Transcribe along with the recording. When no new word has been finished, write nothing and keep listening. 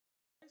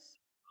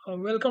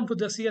Welcome to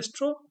the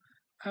ASTRO,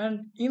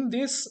 and in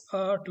this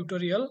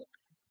tutorial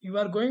you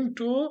are going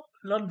to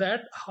learn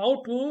that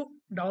how to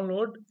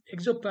download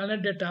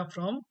exoplanet data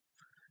from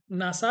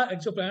NASA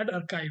Exoplanet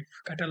Archive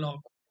catalog.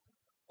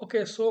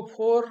 Okay, so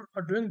for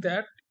doing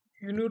that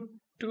you need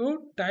to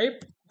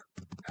type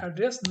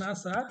address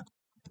NASA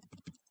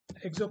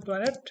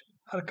Exoplanet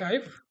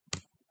Archive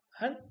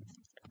and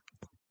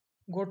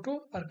go to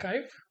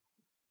archive.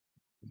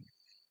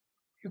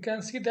 You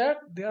can see that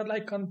there are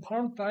like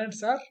confirmed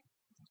planets are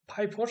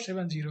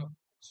 5470.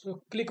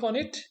 So click on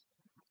it.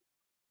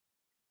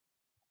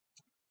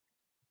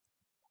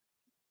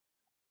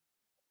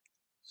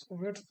 So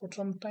wait for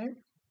some time.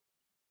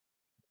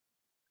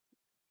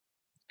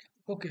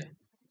 Okay,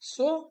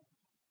 so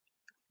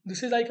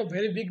this is like a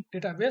very big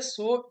database.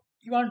 So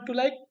you want to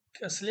like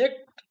select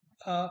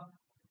uh,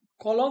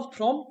 columns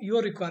from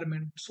your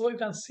requirement. So you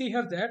can see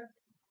here that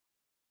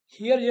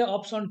here you have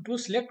option to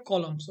select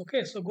columns.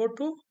 Okay, so go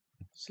to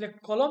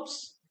select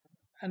columns,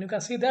 and you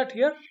can see that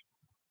here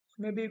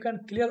maybe you can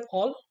clear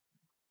all,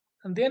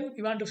 and then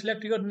you want to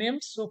select your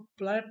names. So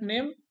planet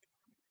name,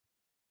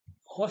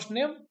 host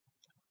name,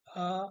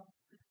 uh,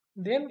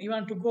 then you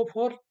want to go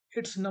for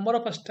its number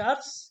of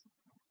stars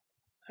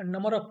and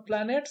number of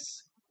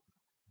planets.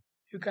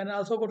 You can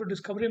also go to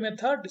discovery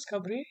method,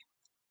 discovery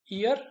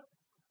year.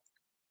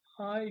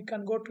 You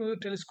can go to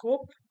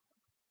telescope.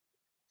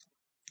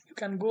 You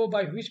can go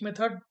by which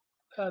method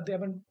they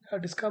haven't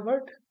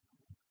discovered.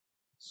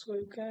 So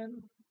you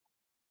can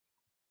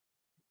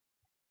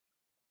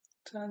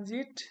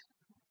transit,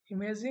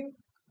 imaging,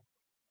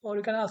 or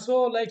you can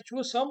also like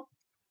choose some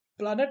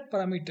planet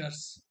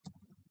parameters.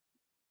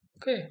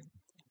 Okay,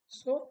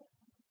 so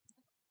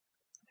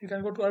you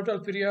can go to orbital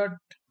period,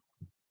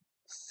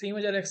 C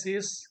major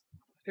axis,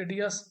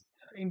 radius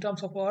in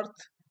terms of Earth.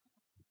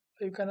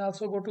 You can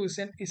also go to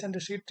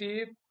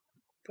eccentricity,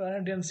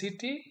 planet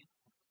density.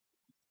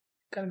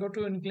 You can go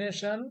to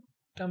inclination,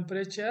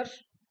 temperature,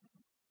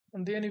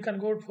 and then you can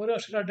go for your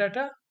star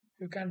data.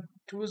 You can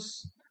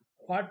choose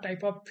what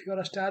type of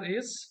your star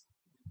is.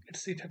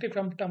 It's effective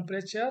from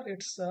temperature,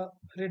 its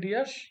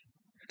radius,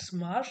 its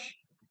mass,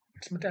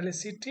 its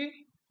metallicity,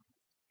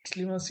 its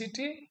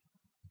luminosity,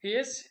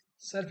 age,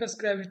 surface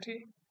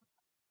gravity,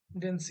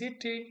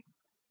 density,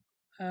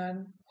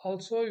 and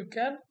also you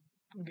can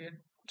get.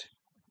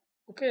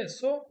 Okay,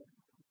 so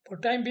for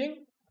time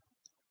being,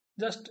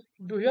 just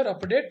do your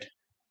update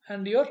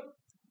and your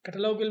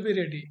catalog will be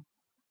ready.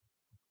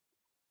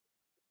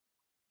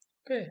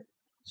 Okay,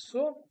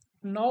 so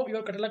now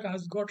your catalog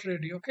has got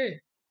ready. Okay,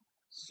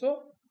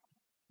 so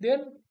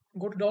then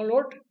go to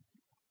download.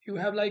 You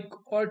have like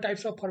all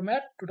types of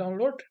format to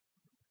download.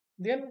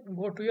 Then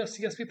go to your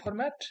CSV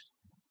format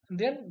and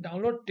then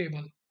download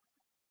table.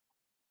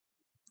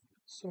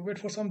 So wait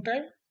for some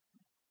time.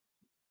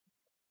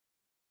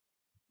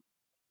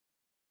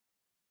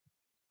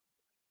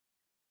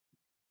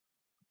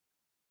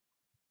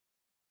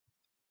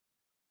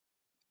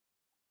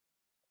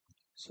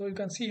 So you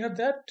can see here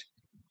that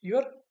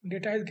your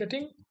data is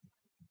getting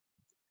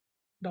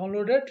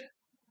downloaded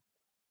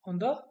on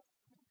the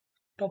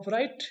top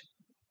right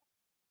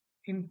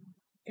in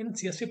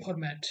CSV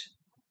format.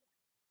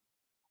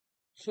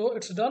 So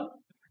it's done.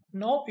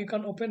 Now you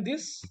can open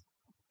this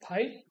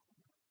file.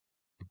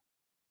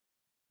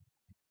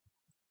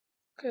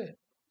 Okay,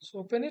 so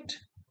open it.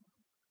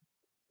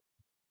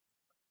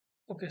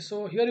 Okay,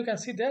 so here you can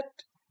see that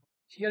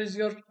here is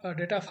your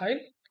data file,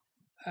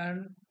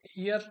 and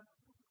here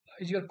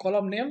is your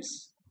column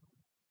names.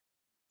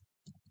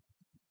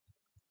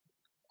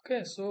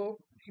 Okay, so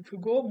if you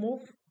go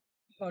move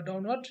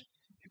downward,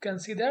 you can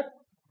see that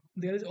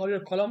there is all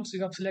your columns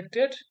you have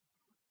selected.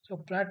 So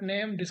planet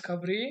name,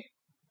 discovery,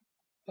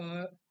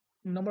 uh,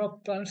 number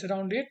of planets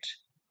around it,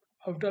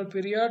 orbital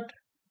period,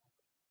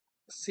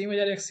 C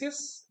major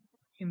axis.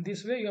 In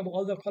this way, you have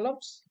all the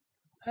columns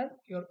and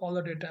your all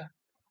the data.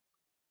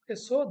 Okay,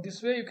 so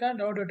this way you can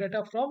download the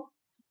data from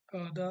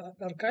the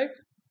archive,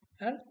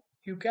 and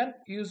you can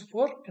use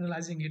for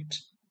analyzing it.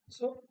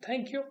 So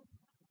thank you.